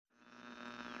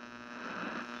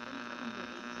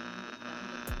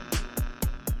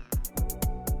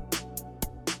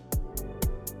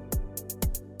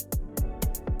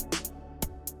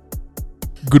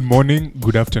Good morning,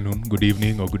 good afternoon, good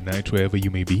evening, or good night, wherever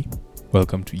you may be.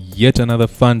 Welcome to yet another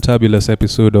fantabulous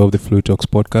episode of the Fluid Talks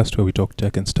podcast, where we talk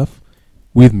tech and stuff.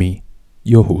 With me,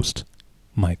 your host,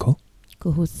 Michael.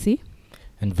 Co-host C.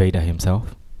 And Vader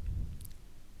himself.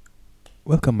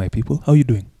 Welcome, my people. How are you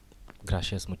doing?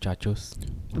 Gracias, muchachos.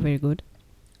 Very good.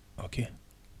 Okay,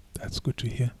 that's good to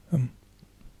hear.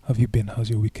 Have you been? How's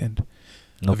your weekend?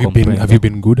 No Have you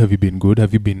been good?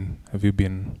 Have you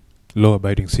been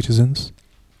law-abiding citizens?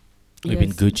 We've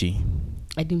been Gucci.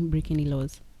 I didn't break any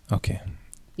laws. Okay.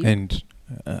 You? And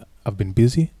I've been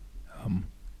busy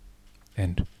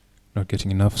and not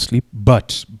getting enough sleep.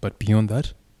 But beyond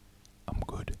that, I'm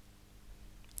good.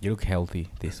 You look healthy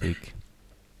this week.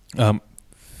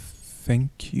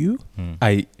 Thank you.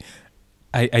 I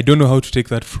don't know how to take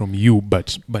that from you,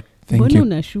 but thank Mbona you.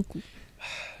 unashuku?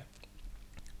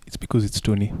 It's because it's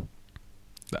Tony.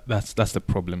 That's the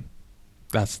problem.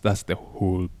 That's the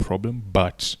whole problem.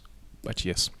 But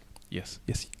yes.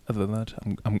 Other than that,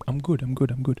 I'm good.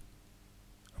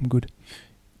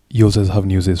 Yours have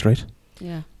newses, right?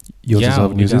 Yeah. Yours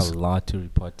have we newses. got a lot to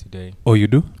report today. Oh, you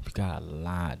do? We got a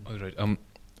lot. All right.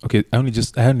 Okay. I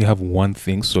only have one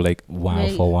thing. So like, Wow,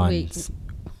 Wait, for wait. once.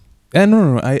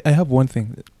 no. I have one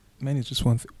thing. Mine is just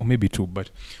one, or maybe two,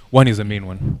 but one is the main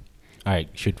one. All right,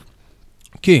 shoot.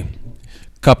 Okay.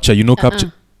 Capture. You know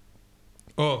capture.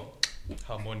 Oh,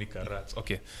 harmonica rats.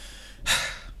 Okay.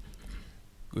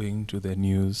 Going to the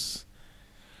news.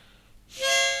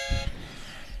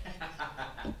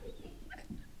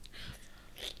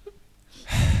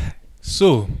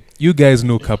 So, you guys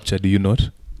know capture, do you not?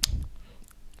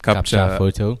 Capture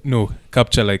photo. No,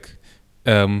 capture like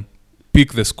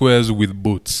pick the squares with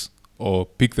boats or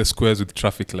pick the squares with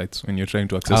traffic lights when you're trying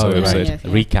to access a right. website. Yes,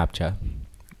 yeah. Recapture.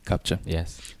 Capture.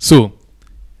 Yes. So,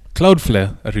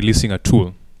 Cloudflare are releasing a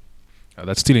tool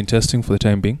that's still in testing for the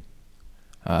time being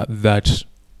that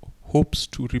hopes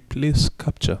to replace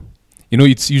capture. You know,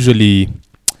 it's usually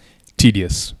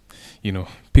tedious. You know,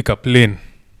 pick up lane,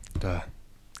 and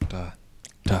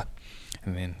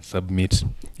then submit.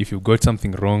 If you've got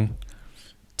something wrong,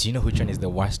 Do you know which one is the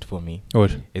worst for me?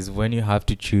 what? Is when you have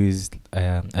to choose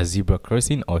a zebra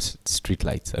crossing or street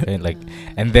lights. Okay?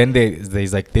 And then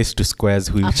there's like these two squares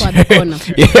which Up at the corner.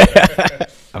 Yeah.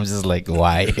 I'm just like,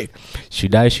 why?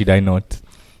 Should I not?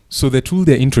 So the tool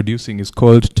they're introducing is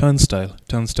called Turnstile.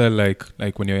 Turnstile,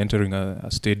 like when you're entering a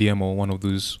stadium or one of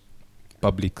those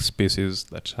public spaces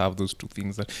that have those two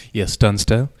things. Yes,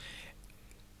 Turnstile.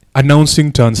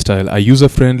 Announcing Turnstile, a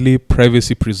user-friendly,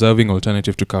 privacy-preserving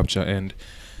alternative to capture. And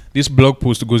this blog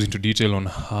post goes into detail on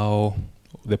how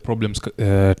the problems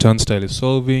Turnstile is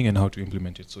solving and how to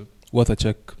implement it. So worth a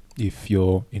check if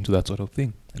you're into that sort of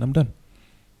thing. And I'm done.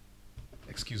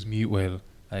 Excuse me while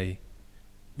I...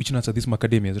 Which nuts are these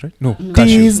macadamias, right? No, cashews.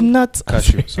 These nuts.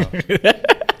 Cashew, sorry.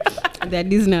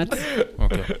 That is not.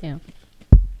 Okay. Yeah.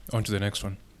 On to the next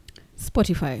one.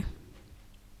 Spotify.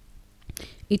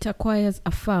 It acquires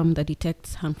a firm that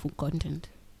detects harmful content.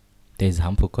 There's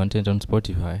harmful content on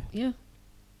Spotify. Yeah.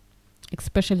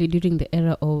 Especially during the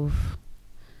era of...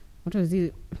 What was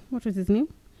his name?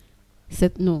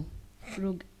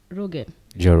 Rogan.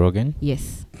 Joe Rogan.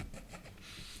 Yes.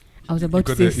 I was about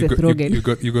to say Seth Rogen. You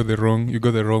got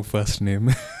the wrong first name,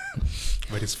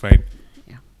 but it's fine.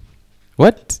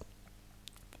 What?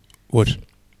 What?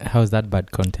 How's that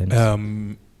bad content?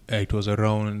 It was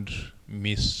around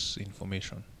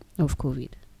misinformation. Of COVID.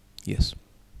 Yes,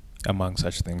 among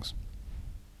such things.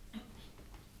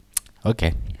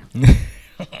 Okay.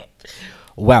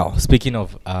 Well, speaking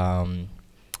of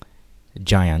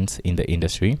giants in the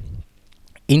industry,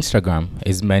 Instagram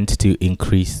is meant to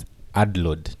increase ad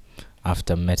load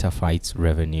after Meta fights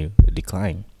revenue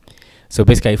decline. So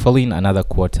basically, following another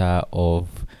quarter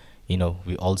of,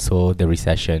 we all saw the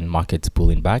recession, markets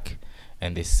pulling back,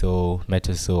 and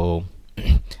Meta saw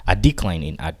a decline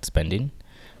in ad spending.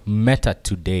 Meta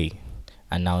today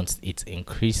announced it's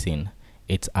increasing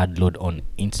its ad load on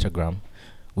Instagram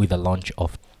with the launch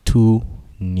of 2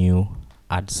 new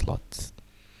ad slots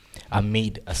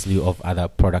amid a slew of other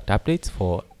product updates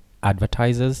for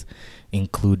advertisers,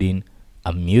 including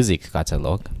a music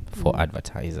catalog for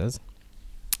advertisers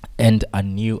and a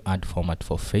new ad format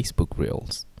for Facebook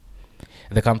Reels.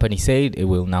 The company said it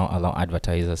will now allow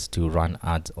advertisers to run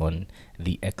ads on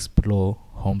the Explore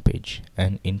homepage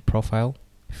and in profile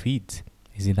feeds.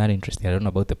 Isn't that interesting? I don't know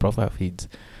about the profile feeds.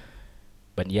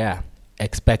 But yeah,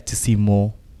 expect to see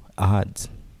more ads.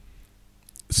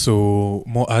 So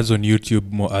more ads on YouTube,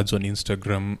 more ads on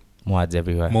Instagram, More ads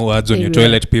everywhere. more ads on your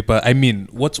toilet paper. I mean,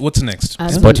 what's next?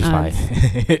 Ads on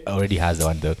Spotify already has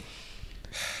one though.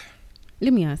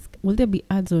 Let me ask, will there be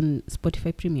ads on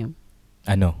Spotify Premium?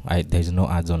 I know. There's no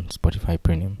ads on Spotify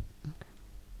Premium.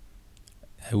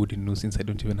 I wouldn't know since I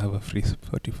don't even have a free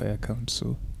Spotify account.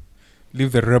 So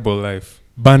live the rebel life.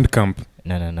 Bandcamp.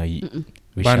 No.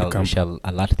 We Bandcamp. shall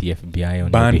alert the FBI on your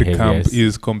Bandcamp behaviors.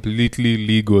 is completely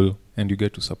legal, and you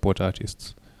get to support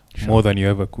artists more than you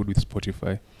ever could with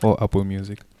Spotify or Apple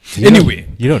Music. Anyway,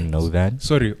 you don't know that.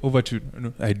 sorry. Over to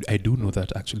no, I do know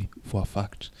that actually for a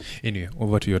fact. Anyway,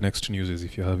 over to your next news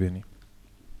if you have any.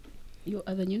 Your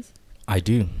other news? I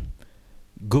do.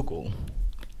 Google,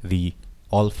 the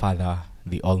all-father,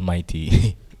 the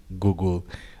almighty Google,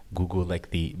 like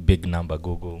the big number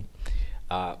Google,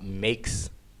 makes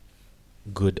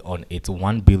good on its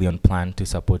 1 billion plan to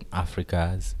support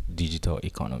Africa's digital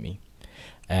economy.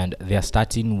 And they're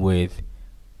starting with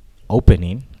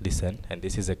opening, listen, and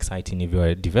this is exciting if you're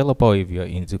a developer or if you're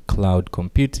into cloud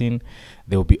computing,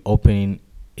 they'll be opening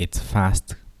its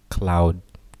fast cloud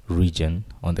region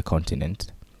on the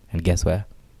continent. And guess where?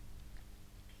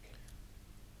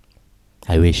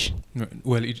 I wish. No,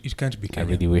 well, it can't be I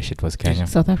Kenya. really wish it was Kenya.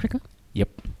 South Africa? Yep.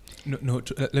 No.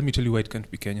 Let me tell you why it can't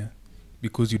be Kenya.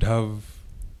 Because you'd have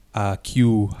a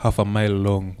queue half a mile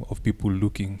long of people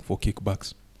looking for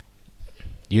kickbacks.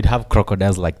 You'd have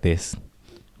crocodiles like this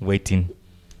waiting.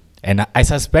 And I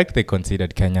suspect they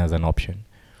considered Kenya as an option.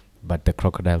 But the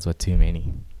crocodiles were too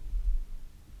many.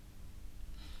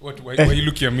 What? Why are you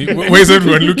looking at me? Why is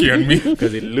everyone looking at me?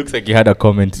 Because it looks like you had a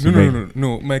comment to make.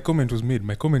 No. My comment was made.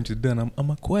 My comment is done. I'm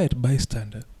a quiet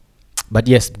bystander. But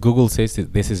yes, Google says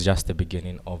that this is just the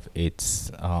beginning of its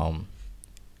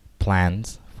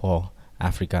plans for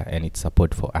Africa and its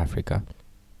support for Africa.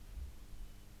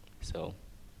 So,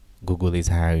 Google is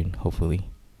hiring, hopefully.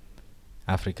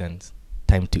 Africans,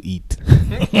 time to eat.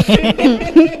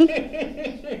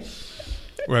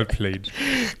 Well played.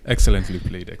 Excellently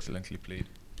played.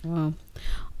 Wow.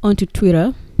 On to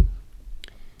Twitter.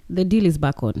 The deal is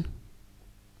back on.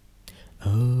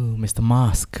 Oh, Mr.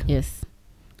 Musk. Yes.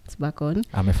 It's back on.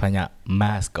 Amefanya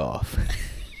mask off.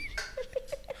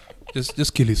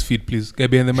 Just kill his feed, please. Guy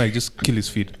behind the mic, just kill his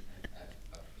feed.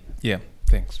 Yeah,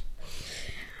 thanks.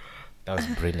 That was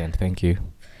brilliant. Thank you.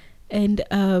 And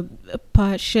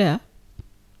per share,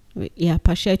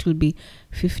 it will be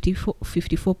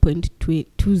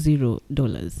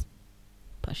 $54.20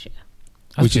 per share.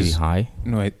 Which Actually is high.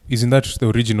 No, isn't that the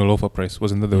original offer price?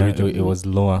 Wasn't that the No, original? it was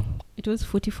lower. It was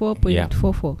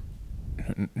 44.44.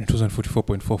 It wasn't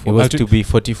 44.44. It was to be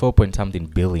 44 point something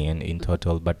billion in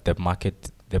total, but the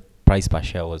price per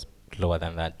share was lower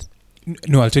than that.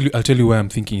 No, I'll tell you why I'm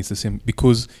thinking it's the same.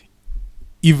 Because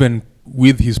even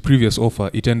with his previous offer,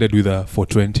 it ended with a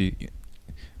 420.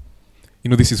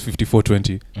 This is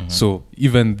 54.20. Mhm. So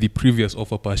even the previous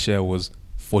offer per share was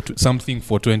something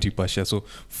 420 per share. So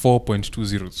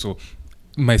 4.20. So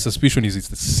my suspicion is it's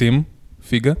the same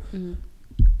figure. Mm.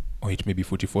 Or it may be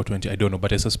 44.20. I don't know,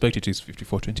 but I suspect it is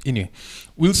 54.20. Anyway,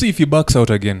 we'll see if he backs out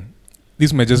again.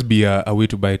 This might just be a way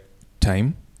to buy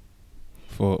time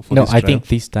for No, this I trial. think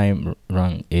this time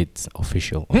round it's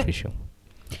official. Official.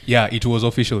 Yeah, it was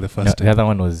official the first No, time. the other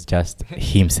one was just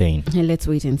him saying. And let's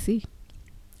wait and see.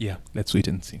 Yeah, let's wait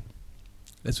and see.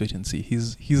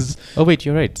 He's Oh wait,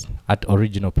 you're right. At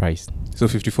original price. so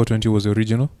 54.20 was the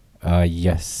original.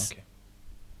 Yes. Okay.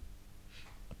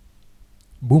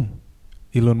 Boom.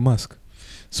 Elon Musk.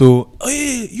 So,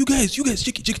 hey, you guys,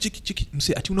 chiki.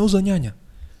 Mse ati unauza nyanya.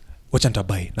 Wacha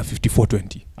nitabuy na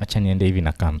 54.20. Acha niende hivi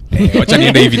na kam. Wacha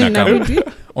niende hivi na kama. Narudi.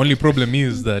 Only problem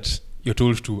is that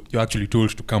you're actually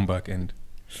told to come back and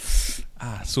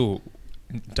so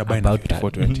nitabuy na About that.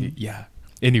 54.20. Yeah.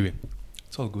 Anyway,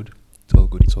 it's all good.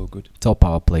 It's all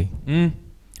power play.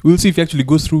 We'll see if he actually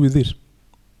goes through with it.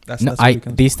 That's what we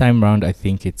can This time round I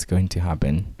think it's going to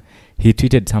happen. He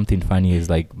tweeted something funny, is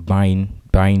like buying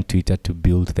Twitter to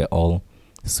build the all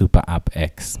super app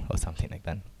X or something like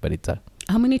that. But it's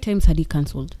How many times had he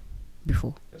cancelled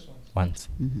before? once.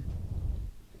 Mm-hmm.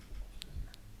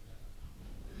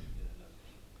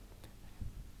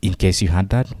 In case you had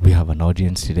that, we have an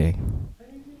audience today.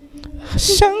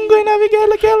 Shangwe na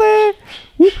vigelegele.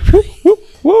 Woo, woo, woo,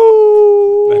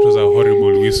 woo. That was a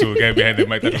horrible whistle. Guy behind the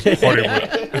mic, that was horrible.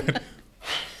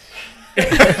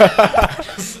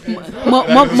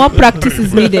 More practice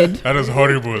is needed. That was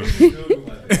horrible.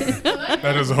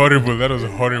 That was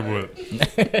horrible.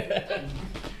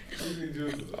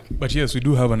 But yes, we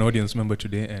do have an audience member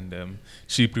today, and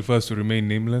she prefers to remain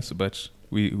nameless, but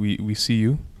we see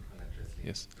you.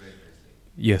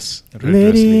 Yes. Red dress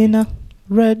Lady in a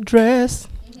red dress,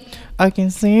 I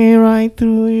can see right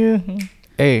through you.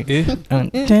 Hey.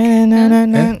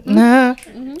 Ta-na-na-na-na.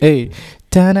 Hey.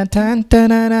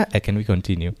 Ta-na-tan-ta-na-na. Can we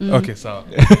continue? Okay, so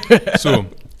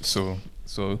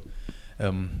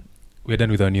We're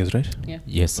done with our news, right? Yeah.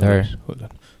 Yes, sir. Alright, hold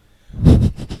on.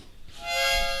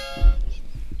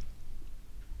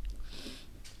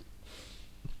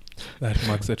 That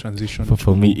marks the transition.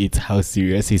 For me, it's how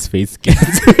serious his face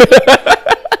gets.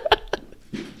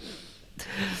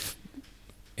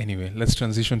 Anyway, let's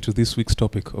transition to this week's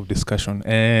topic of discussion.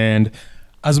 And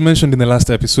as mentioned in the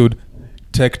last episode,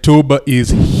 Techtober is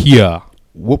here.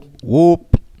 Whoop,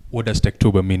 whoop. What does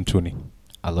Techtober mean, Tony?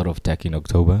 A lot of tech in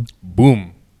October.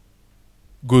 Boom.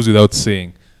 Goes without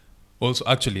saying. Also,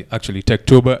 actually,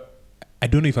 Techtober, I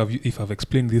don't know if I've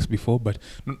explained this before, but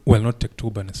well, not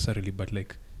Techtober necessarily, but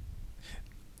like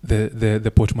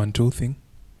the portmanteau thing.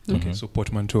 Okay, Mhm. so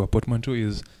portmanteau. A portmanteau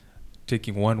is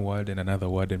taking one word and another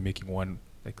word and making one.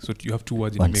 Like, so you have two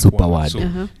words and One you make super one word. So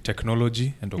Uh-huh.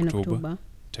 technology and In October.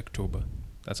 Techtober.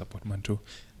 That's a portmanteau.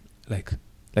 Like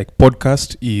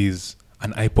podcast is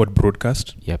an iPod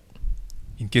broadcast. Yep.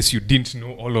 In case you didn't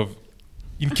know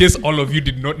in case all of you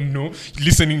did not know,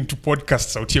 listening to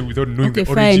podcasts out here without knowing Okay, the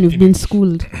fine. origin. You've been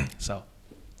schooled. So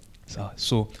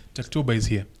Techtober is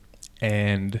here.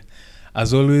 And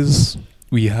as always,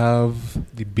 we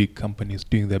have the big companies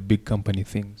doing their big company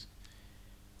things.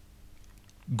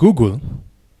 Google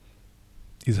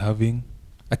is having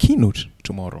a keynote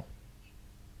tomorrow.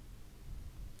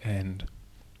 And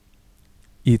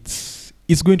it's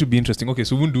going to be interesting. Okay,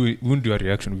 so we won't do a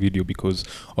reaction video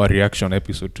or a reaction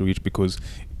episode to it because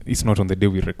it's not on the day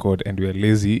we record and we are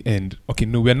lazy. And okay,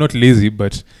 no, we are not lazy,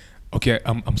 but okay,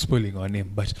 I'm spoiling our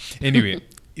name. But anyway,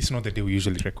 it's not the day we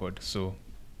usually record. So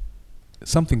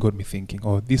something got me thinking,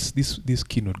 or this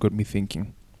keynote got me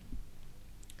thinking.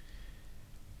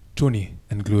 Tony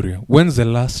and Gloria, when's the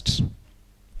last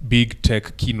big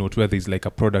tech keynote where there's like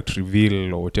a product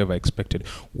reveal or whatever expected?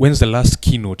 When's the last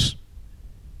keynote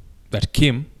that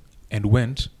came and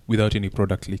went without any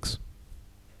product leaks?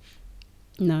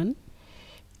 None.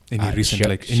 Any recent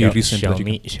that you can-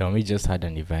 Xiaomi just had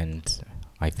an event,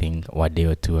 I think, a day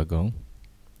or two ago.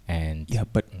 And Yeah,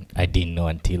 but I didn't know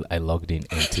until I logged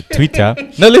into Twitter.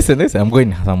 No, listen. I'm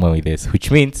going somewhere with this,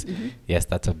 which means, yes,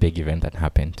 that's a big event that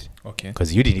happened. okay.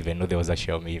 Because you didn't even know there was a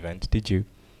Xiaomi event, did you?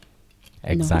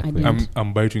 I Exactly. didn't.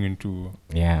 I'm biting into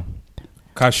Yeah.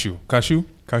 cashew.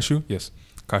 Yes,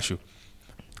 cashew.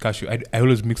 I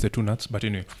always mix the two nuts, but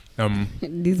anyway.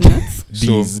 These nuts.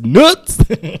 These nuts.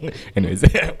 Anyways,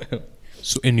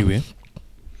 So anyway,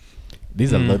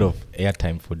 there's a lot of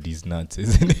airtime for these nuts,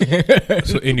 isn't it?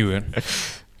 so anyway,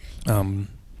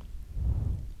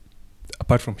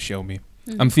 apart from Xiaomi,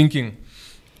 I'm thinking.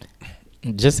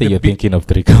 Just say The you're big- thinking of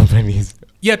 3 companies.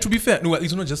 Yeah, to be fair, no,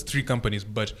 it's not just 3 companies,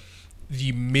 but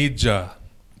the major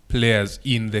players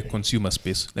in the consumer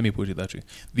space. Let me put it that way.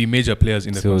 The major players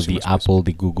in the So consumer the space. Apple,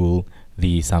 the Google,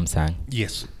 the Samsung.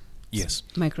 Yes.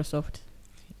 Microsoft.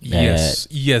 Yes.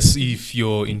 If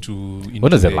you're into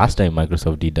When was the last time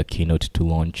Microsoft did a keynote to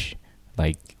launch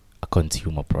like a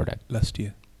consumer product? last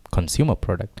year. Consumer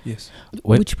product. Yes.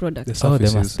 When- Which product? The Oh,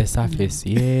 Surfaces. the Surface.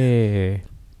 Yeah.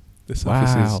 The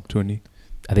Surfaces, Wow. Tony.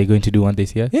 Are they going to do one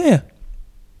this year? Yeah. Oh,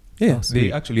 They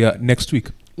sweet. actually are next week.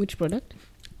 Which product?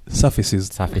 Surfaces.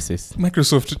 Surfaces.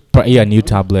 Microsoft. Probably a new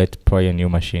tablet, probably a new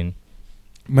machine.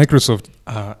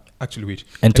 Actually, wait.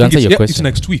 And to I think answer it's- your yeah, question,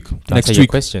 it's next week. to Next answer your week.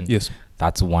 question, Yes.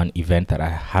 that's one event that I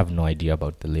have no idea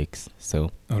about the leaks.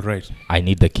 So All right. I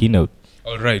need the keynote.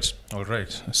 All right.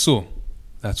 So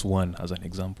that's one as an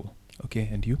example. Okay,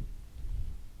 and you?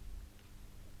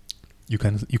 You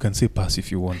can say pass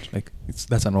if you want. Like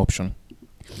that's an option.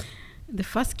 The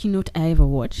first keynote I ever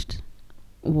watched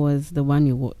was the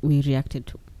one we reacted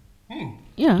to.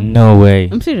 Yeah. No way.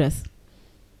 I'm serious.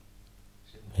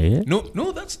 Yeah?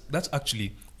 No, that's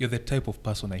actually you're the type of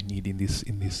person I need in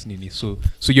this Nini. So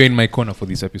you're in my corner for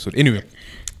this episode. Anyway,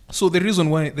 so the reason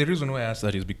why I asked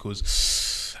that is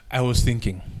because I was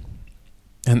thinking,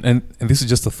 and this is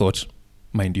just a thought,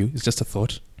 mind you, it's just a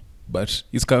thought, but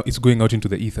it's going out into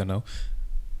the ether now.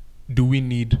 Do we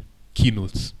need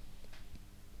keynotes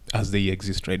as they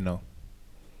exist right now?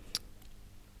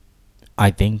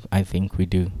 I think we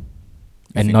do.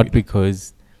 And think not we do?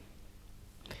 because,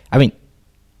 I mean,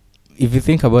 if you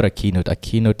think about a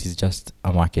keynote is just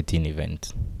a marketing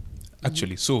event.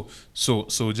 Actually, so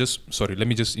just sorry, let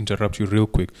me just interrupt you real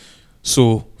quick.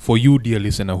 So for you, dear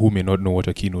listener, who may not know what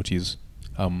a keynote is,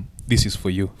 this is for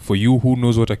you. For you who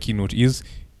knows what a keynote is,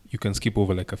 you can skip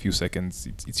over like a few seconds.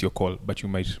 It's your call, but you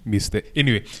might miss the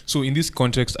anyway. So in this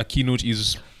context, a keynote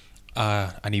is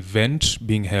an event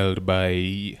being held by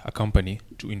a company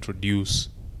to introduce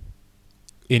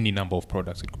any number of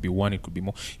products. It could be one, it could be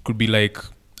more. It could be like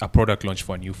a product launch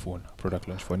for a new phone, a product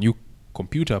launch for a new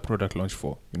computer, a product launch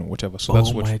for whatever. So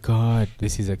that's what. Oh my god,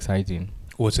 this is exciting.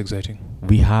 What's exciting?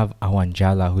 We have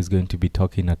Awanjala who's going to be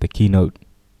talking at the keynote.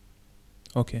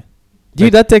 Okay.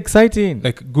 Dude, that's exciting.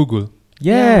 Like Google.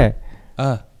 Yeah.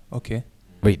 Okay.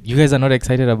 Wait, you guys are not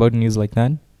excited about news like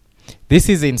that? This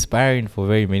is inspiring for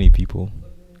very many people.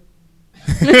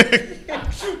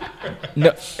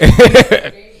 No.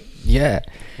 Yeah.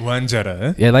 Wanjara,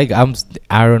 eh? Yeah, like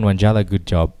Aaron Wanjala, good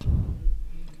job.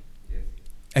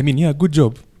 I mean, yeah, good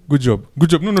job. Good job. Good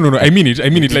job. No. I mean it.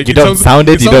 Like You it don't sounds, sound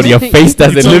it. You don't. Your face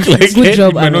doesn't it look sounds- like Good it.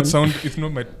 job, It might Aaron. not sound. It's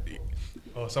not my.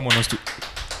 Oh, someone wants to.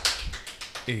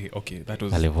 Okay, that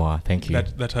was. Alevoa, thank you.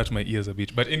 That hurt my ears a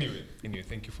bit. But anyway,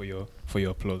 thank you for your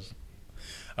applause.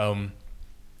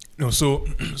 No, so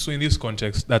in this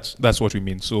context, that's what we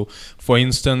mean. So, for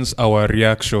instance, our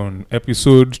reaction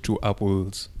episode to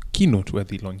Apple's keynote where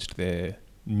they launched their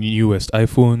newest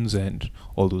iPhones and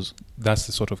all those. That's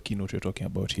the sort of keynote we're talking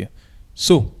about here.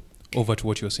 So, over to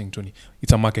what you're saying, Tony.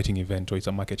 It's a marketing event or it's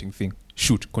a marketing thing.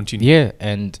 Shoot, continue. Yeah,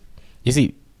 and you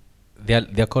see,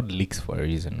 they're called leaks for a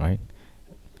reason, right?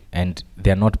 And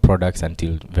they're not products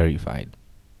until verified.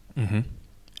 Mm-hmm.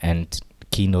 And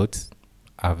keynotes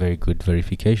are a very good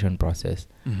verification process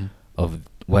Mm-hmm. of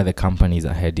where the companies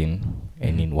are heading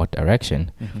and in what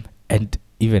direction. Mm-hmm. And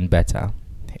even better,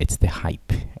 it's the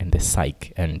hype and the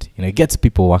psych, and it gets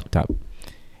people worked up,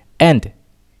 and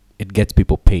it gets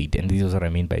people paid. And this is what I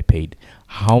mean by paid.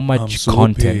 How much so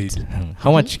content? paid.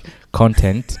 How much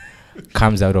content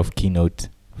comes out of keynote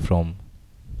from,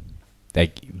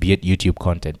 like, be it YouTube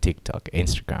content, TikTok,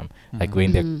 Instagram, like we're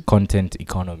in the Mhm. content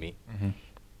economy. Mm-hmm.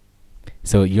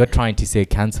 So you're trying to say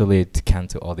cancel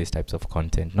all these types of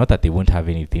content. Not that they won't have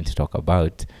anything to talk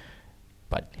about,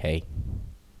 but hey.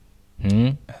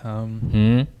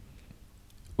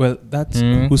 Well, that's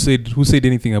Hmm? who said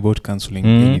anything about canceling Hmm?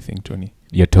 anything, Tony?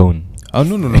 Your tone. Oh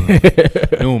no.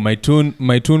 No, my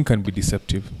tone can be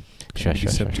deceptive. Sure.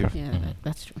 Deceptive. Yeah, Mhm.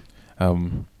 that's true.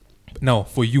 Now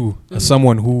for you, as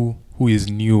someone who is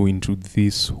new into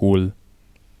this whole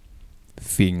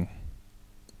thing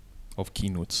of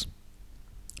keynotes,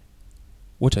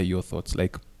 what are your thoughts?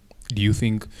 Like, do you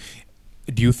think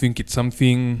it's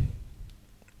something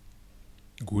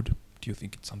good? Do you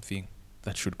think it's something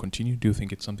that should continue? Do you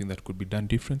think it's something that could be done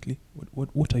differently?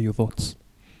 What are your thoughts?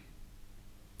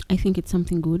 I think it's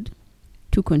something good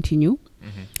to continue.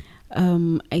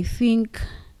 I think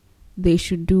they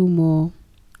should do more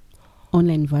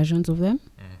online versions of them,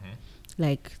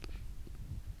 like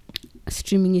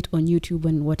streaming it on YouTube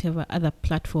and whatever other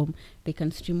platform they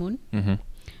can stream on.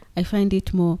 I find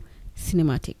it more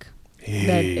cinematic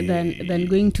than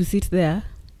going to sit there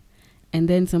and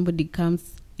then somebody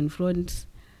comes in front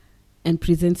and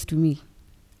presents to me.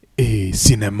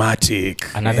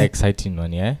 Cinematic. Another exciting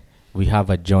one, yeah? We have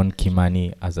a John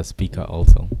Kimani as a speaker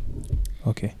also.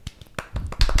 Okay.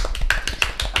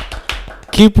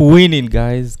 Keep winning,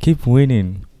 guys. Keep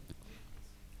winning.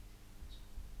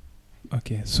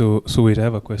 Okay. So wait, I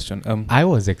have a question. I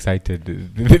was excited.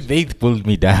 They pulled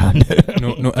me down.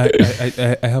 No.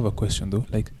 I have a question though.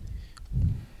 Like,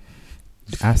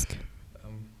 Ask.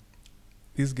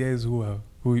 these guys who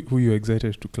you're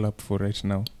excited to clap for right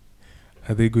now,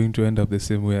 are they going to end up the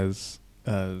same way as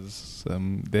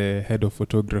the head of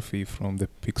photography from the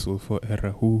Pixel 4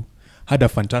 era, who had a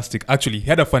fantastic.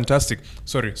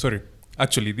 Sorry.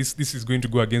 Actually, this is going to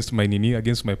go against my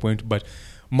point. But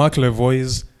Mark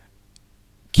Levoy's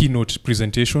keynote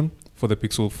presentation for the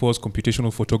Pixel 4's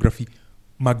computational photography,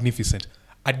 magnificent.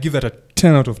 I'd give that a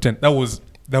 10 out of 10. That was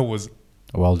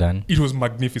Well done. it was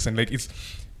magnificent. Like, it's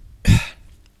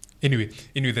anyway,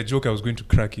 the joke I was going to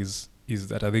crack is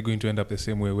that, are they going to end up the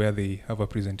same way where they have a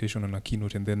presentation on a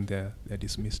keynote and then they're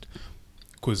dismissed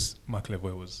because Mark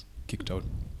Levoy was kicked out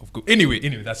of Google. Anyway,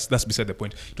 that's beside the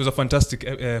point. It was a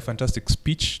fantastic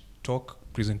speech, talk,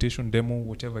 presentation, demo,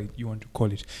 whatever you want to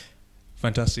call it.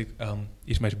 Fantastic.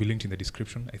 It might be linked in the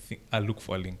description. I think I'll look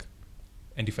for a link.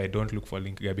 And if I don't look for a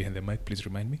link, guy behind the mic, please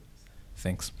remind me.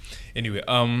 Thanks. Anyway,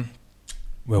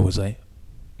 where was I?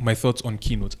 My thoughts on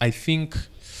keynotes. I think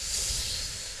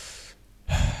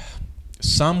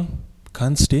some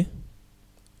can stay,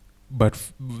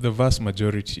 but the vast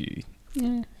majority,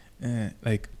 Yeah.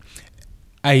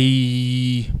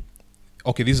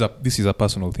 this is a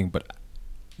personal thing, but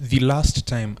the last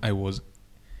time I was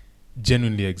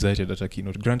genuinely excited at a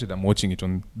keynote, granted I'm watching it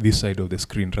on this side of the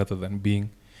screen rather than being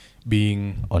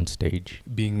On stage.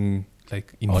 being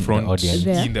like in On the front audience.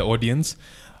 There. in the audience,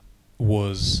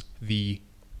 was the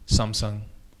Samsung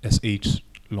S8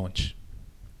 launch.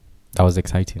 That was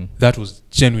exciting. That was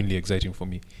genuinely exciting for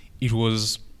me. It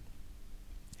was,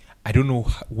 I don't know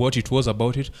what it was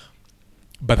about it,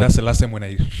 but that's the last time when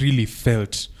I really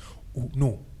felt,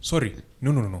 no.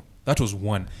 That was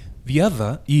one. The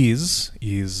other is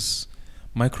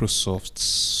Microsoft's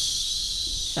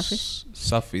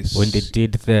Surface. When they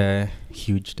did the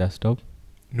huge desktop.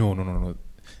 No.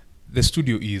 The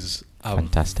Studio is a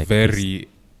Fantastic very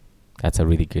That's a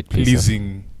really good piece.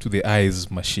 pleasing to the eyes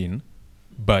machine.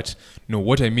 But no,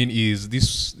 what I mean is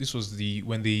this was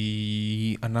when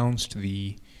they announced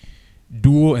the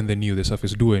Duo and the Neo, the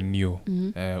Surface Duo and Neo,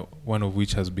 one of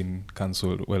which has been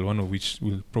cancelled. Well, one of which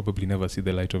will probably never see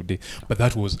the light of day. But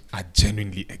that was a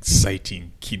genuinely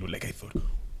exciting keynote. Like I thought,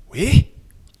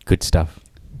 Good stuff.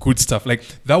 good stuff. Like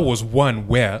that was one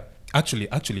where actually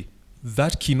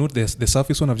that keynote, the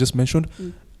Surface one I've just mentioned,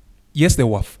 yes, there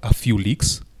were a few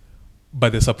leaks,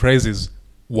 but the surprises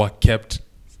were kept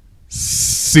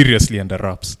seriously under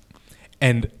wraps,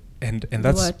 and that's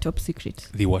They were top secret.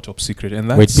 they were top secret. And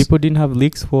that's Wait, people didn't have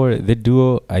leaks for the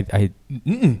Duo? I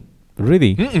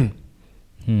really?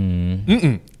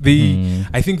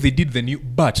 I think they did the new,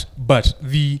 but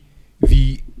the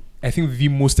I think the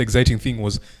most exciting thing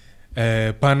was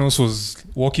Panos was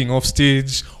walking off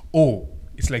stage. Oh,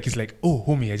 it's like, oh,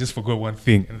 homie, I just forgot one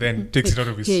thing, and then takes it out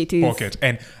of his Here it is. pocket,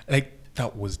 and like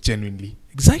that was genuinely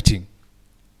exciting.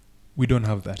 We don't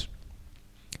have that.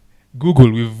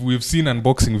 Google, we've seen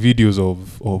unboxing videos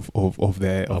of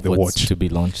the Of the what's watch. to be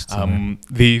launched.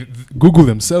 Google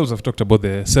themselves have talked about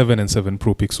the 7 and 7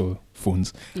 Pro Pixel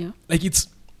phones. Yeah. Like it's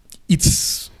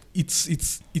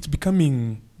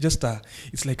becoming just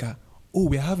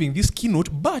we're having this keynote,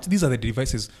 but these are the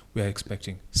devices we are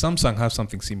expecting. Samsung have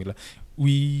something similar.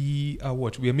 We are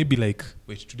maybe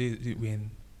today we're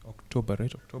in October,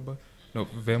 right?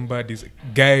 November. This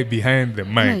guy behind the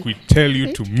mic Right. will tell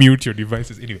you to mute your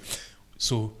devices anyway.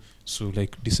 So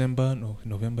like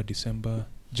November, December,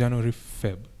 January,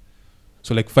 Feb.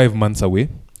 So like 5 months away,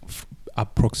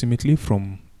 approximately,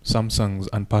 from Samsung's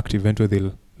Unpacked event where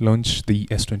they'll launch the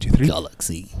S23.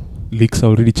 Galaxy. Leaks are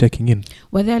already checking in.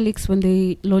 Were there leaks when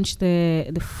they launched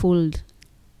the Fold?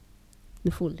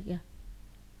 The Fold, yeah.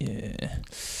 Yeah.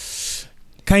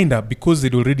 Kinda, because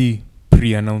they'd already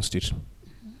pre-announced it.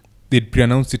 They'd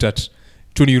pre-announced it at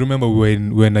Tony, you remember we were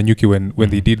in Nanyuki when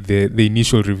they did the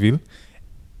initial reveal?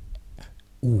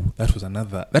 Ooh, that was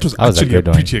actually a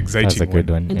pretty exciting That's a good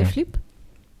one. And the Flip?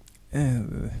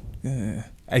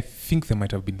 I think there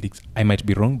might have been leaks. I might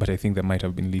be wrong, but I think there might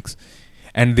have been leaks.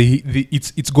 And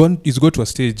it's gone to a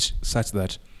stage such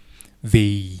that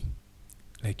you're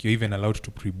even allowed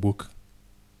to pre-book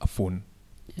a phone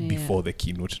before the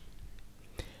keynote.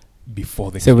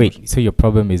 So your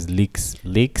problem is leaks.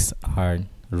 Leaks are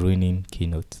ruining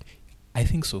keynotes. I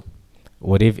think so.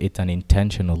 What if it's an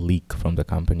intentional leak from the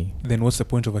company? Then what's the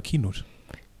point of a keynote?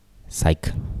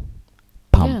 Psych.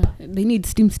 Pump. Yeah, they need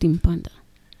Steam Panda.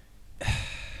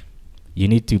 You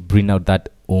need to bring out that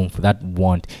oomph, that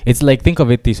want. It's like, think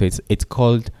of it this way. It's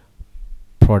called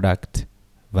product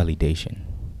validation.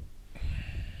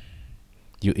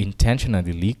 You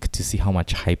intentionally leak to see how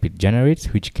much hype it generates,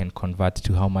 which can convert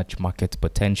to how much market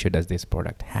potential does this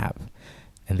product have.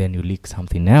 And then you leak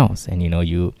something else, and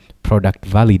you product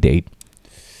validate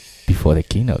before the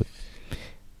keynote.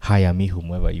 Hire me,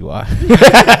 whomever you are.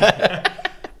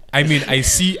 I mean, I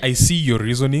see your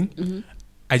reasoning. Mm-hmm.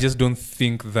 I just don't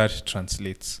think that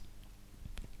translates,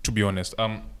 to be honest.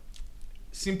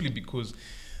 Simply because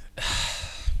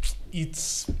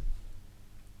it's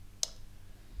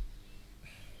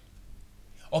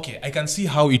okay. I can see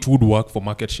how it would work for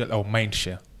market share or mind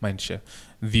share.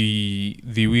 The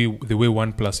way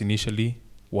OnePlus initially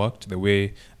worked, the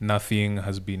way Nothing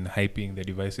has been hyping the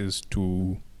devices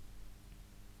to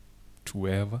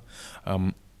wherever,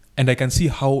 and I can see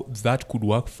how that could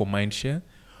work for mindshare,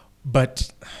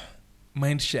 but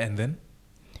mindshare and then.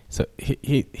 So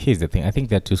here's the thing. I think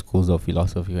there are two schools of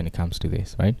philosophy when it comes to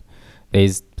this, right?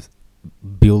 There's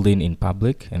building in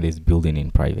public and there's building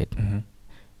in private. Mm-hmm.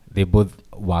 They both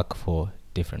work for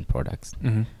different products.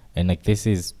 Mm-hmm. And like this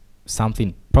is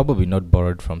something probably not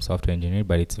borrowed from software engineering,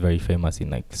 but it's very famous in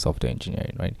like software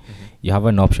engineering, right? Mm-hmm. You have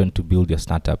an option to build your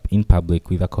startup in public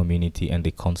with a community and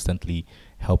they constantly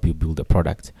help you build a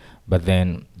product. But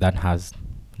then that has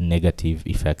negative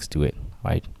effects to it,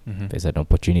 right? Mm-hmm. There's an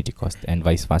opportunity cost and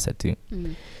vice versa too.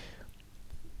 Mm.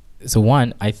 So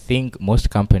one, I think most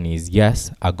companies,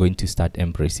 yes, are going to start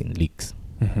embracing leaks,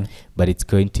 Mm-hmm. but it's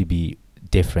going to be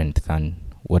different than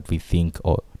what we think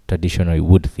or traditionally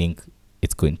would think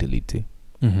it's going to lead to,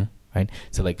 Mm-hmm. right?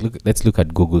 So like, let's look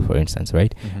at Google, for instance,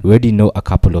 right? Mm-hmm. We already know a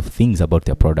couple of things about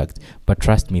their product, but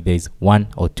trust me, there's one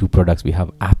or two products we have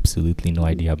absolutely no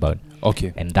idea about,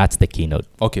 Okay. and that's the keynote.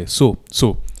 Okay. So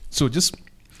just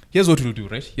here's what we'll do,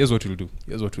 right? Here's what we'll do.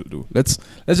 Let's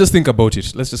just think about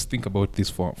it. Let's just think about this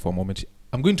for a moment.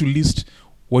 I'm going to list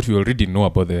what we already know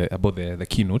about the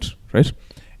keynote, right?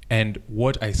 And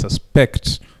what I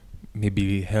suspect may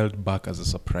be held back as a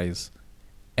surprise.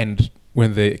 And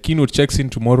when the keynote checks in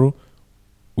tomorrow,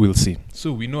 we'll see.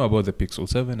 So we know about the Pixel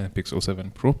 7 and Pixel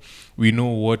 7 Pro. We know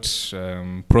what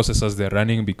processors they're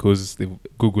running because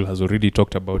Google has already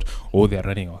talked about, they're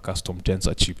running our custom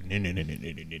Tensor chip.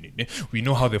 We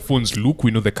know how the phones look.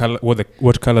 We know the color,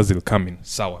 what colors they'll come in.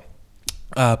 Sour.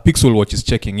 Pixel Watch is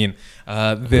checking in.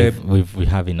 We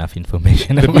have enough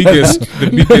information. The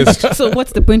biggest. So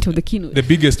what's the point of the keynote? The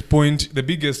biggest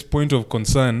point of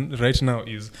concern right now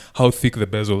is how thick the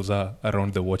bezels are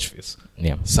around the watch face.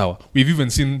 Yeah. Sour. We've even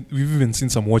seen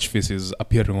some watch faces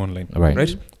appearing online.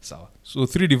 Right? Sour. So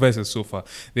 3 devices so far.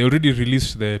 They already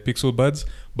released the Pixel Buds,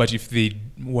 but if they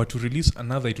were to release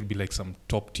another, it would be like some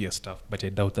top tier stuff. But I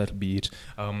doubt that'll be it.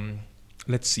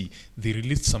 Let's see. They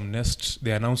released some Nest. They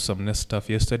announced some Nest stuff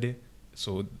yesterday,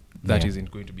 so that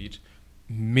isn't going to be it.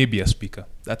 Maybe a speaker.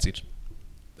 That's it.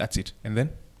 And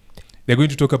then they're going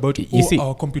to talk about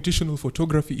our computational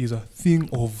photography is a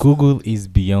thing of Google is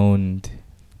beyond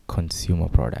consumer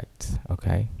products.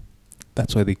 Okay.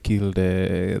 That's why they killed.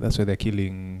 That's why they're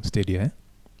killing Stadia. Eh?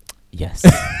 Yes.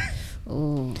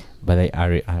 Oh. But they are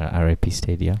RIP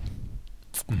Stadia.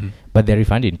 Mm-hmm. But they're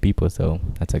refunding people, so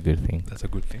that's a good thing.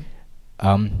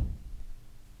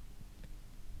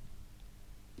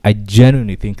 I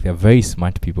genuinely think there are very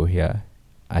smart people here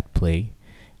at play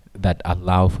that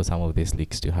allow for some of these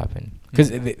leaks to happen. Because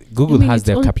Google has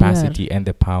the capacity and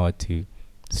the power to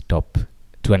stop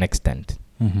to an extent.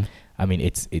 Mm-hmm. I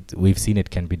mean, we've seen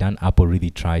it can be done. Apple really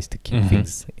tries to keep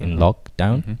things in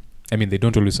lockdown. Mm-hmm. I mean, they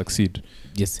don't always succeed.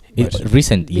 Yes, in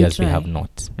recent years they have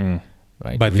not.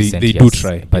 Right, but they do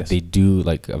try. But they do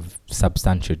like a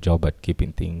substantial job at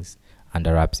keeping things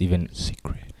under wraps, even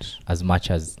secret, as much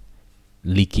as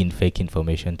leaking fake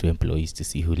information to employees to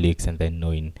see who leaks and then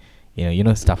knowing,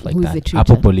 stuff like that.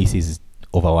 Apple police is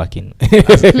overworking.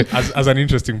 as an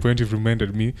interesting point, you've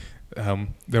reminded me.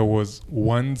 There was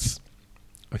once,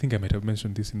 I think I might have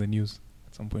mentioned this in the news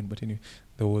at some point, but anyway,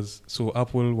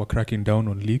 Apple were cracking down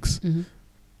on leaks,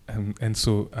 and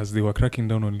so as they were cracking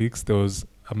down on leaks, there was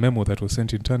a memo that was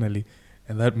sent internally.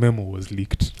 And that memo was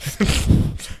leaked.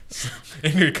 So,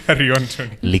 anyway, carry on,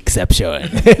 Tony. Leakception.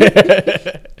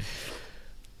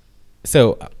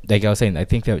 So, like I was saying, I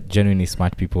think there are genuinely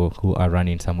smart people who are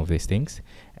running some of these things.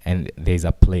 And there's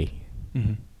a play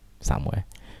somewhere.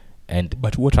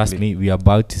 But trust me, we are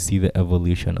about to see the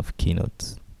evolution of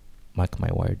keynotes. Mark my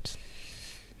words.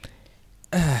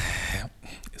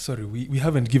 Sorry, we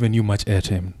haven't given you much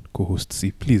airtime, co-host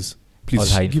C. Please. All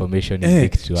her information is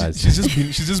leaked to us.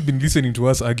 She's just been listening to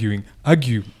us arguing.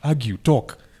 Argue,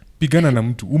 talk. Pigana na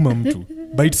mtu, uma mtu.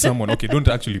 Bite someone. Okay, don't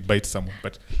actually bite someone,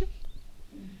 but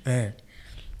I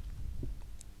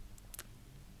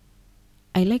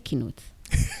like keynotes.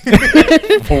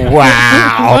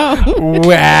 Wow.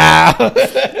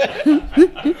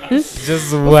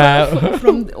 Just wow.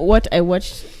 From what I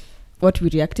watched, what we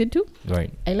reacted to,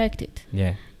 right? I liked it.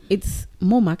 Yeah. It's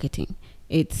more marketing.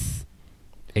 It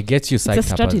gets you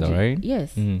psyched up, right?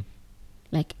 Yes.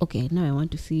 Like, okay, now I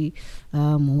want to see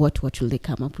what will they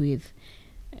come up with.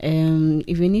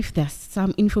 Even if there's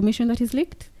some information that is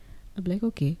leaked, I'm like,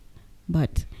 okay.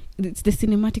 But it's the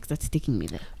cinematics that's taking me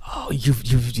there. Oh,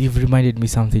 you've reminded me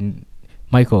something.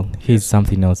 Michael, here's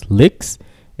something else. Leaks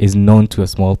is known to a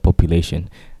small population.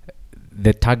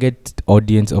 The target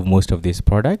audience of most of these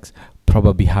products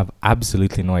probably have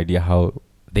absolutely no idea how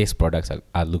these products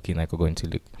are looking like or going to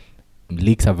look.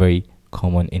 Leaks are very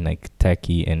common in like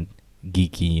techie and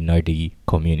geeky, nerdy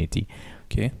community.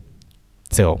 Okay.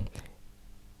 So,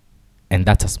 and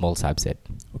that's a small subset.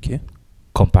 Okay.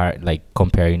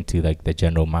 Comparing to like the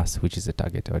general mass, which is the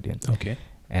target audience. Okay.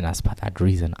 And as per that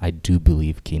reason, I do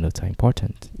believe keynotes are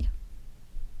important. Yeah.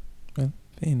 Well,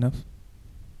 fair enough.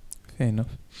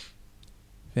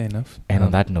 And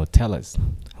on that note, tell us,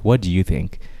 what do you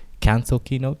think? Cancel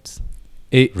keynotes?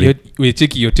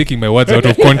 You're taking my words out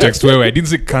of context. Where I didn't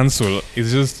say cancel.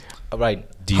 It's just right.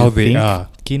 Do how you they think are.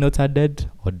 Keynotes are dead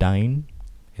or dying?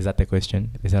 Is that the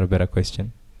question? Is that a better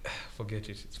question? Forget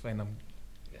it. It's fine.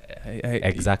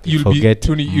 Exactly. Forget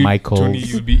Michael. Tony,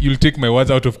 you'll take my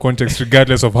words out of context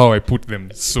regardless of how I put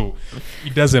them. So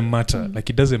it doesn't matter. Like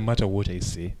it doesn't matter what I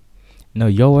say. No,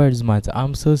 your words matter.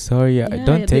 I'm so sorry.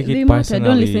 Don't take it personally.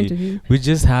 Don't listen to him. We're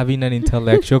just having an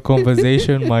intellectual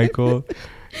conversation, Michael.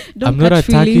 Don't I'm not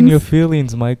attacking feelings. your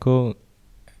feelings, Michael.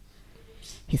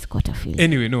 He's got a feeling.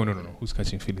 Anyway, no. Who's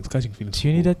catching feelings? Do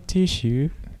you need a tissue?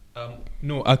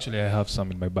 No, actually, I have some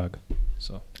in my bag.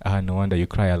 So. No wonder you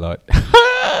cry a lot.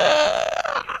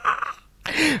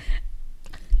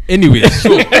 Anyway,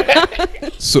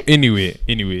 so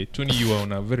anyway, Tony, you are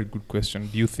on a very good question.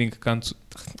 Do you think cancel?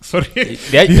 Sorry,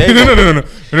 no.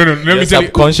 Let me tell you.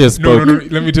 Subconscious. No.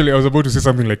 Let me tell you. I was about to say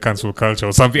something like cancel culture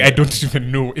or something. I don't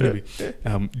even know. Anyway,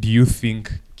 do you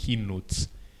think keynotes?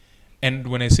 And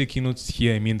when I say keynotes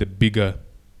here, I mean the bigger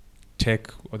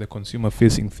tech or the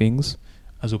consumer-facing things,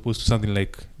 as opposed to something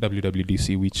like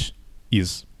WWDC, which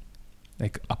is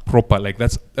like a proper, like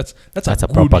that's a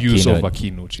good use of a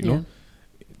keynote, you know.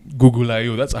 Google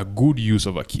I/O, that's a good use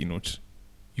of a keynote.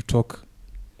 You talk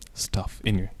stuff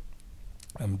anyway.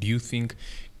 Do you think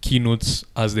keynotes,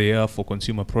 as they are for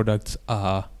consumer products,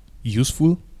 are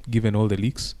useful given all the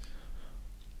leaks,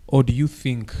 or do you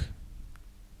think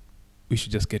we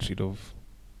should just get rid of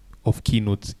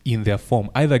keynotes in their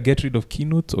form? Either get rid of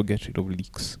keynotes or get rid of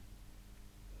leaks.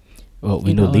 Well,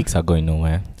 we know leaks are going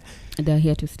nowhere, they're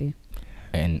here to stay,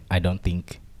 and I don't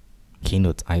think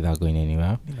keynotes either are going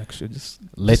anywhere. I mean, actually,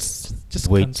 let's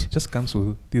wait. Just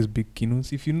cancel these big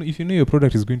keynotes. If you know your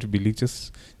product is going to be leaked,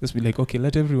 just be like, okay,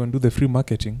 let everyone do the free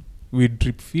marketing. We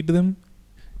drip feed them,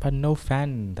 but no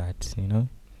fan that, you know.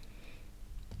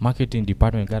 Marketing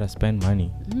department gotta spend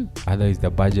money, otherwise the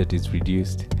budget is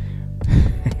reduced.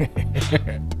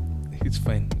 It's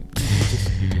fine.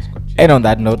 You just continue. And on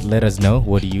that note, let us know,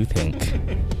 what do you think?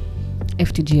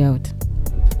 FTG out.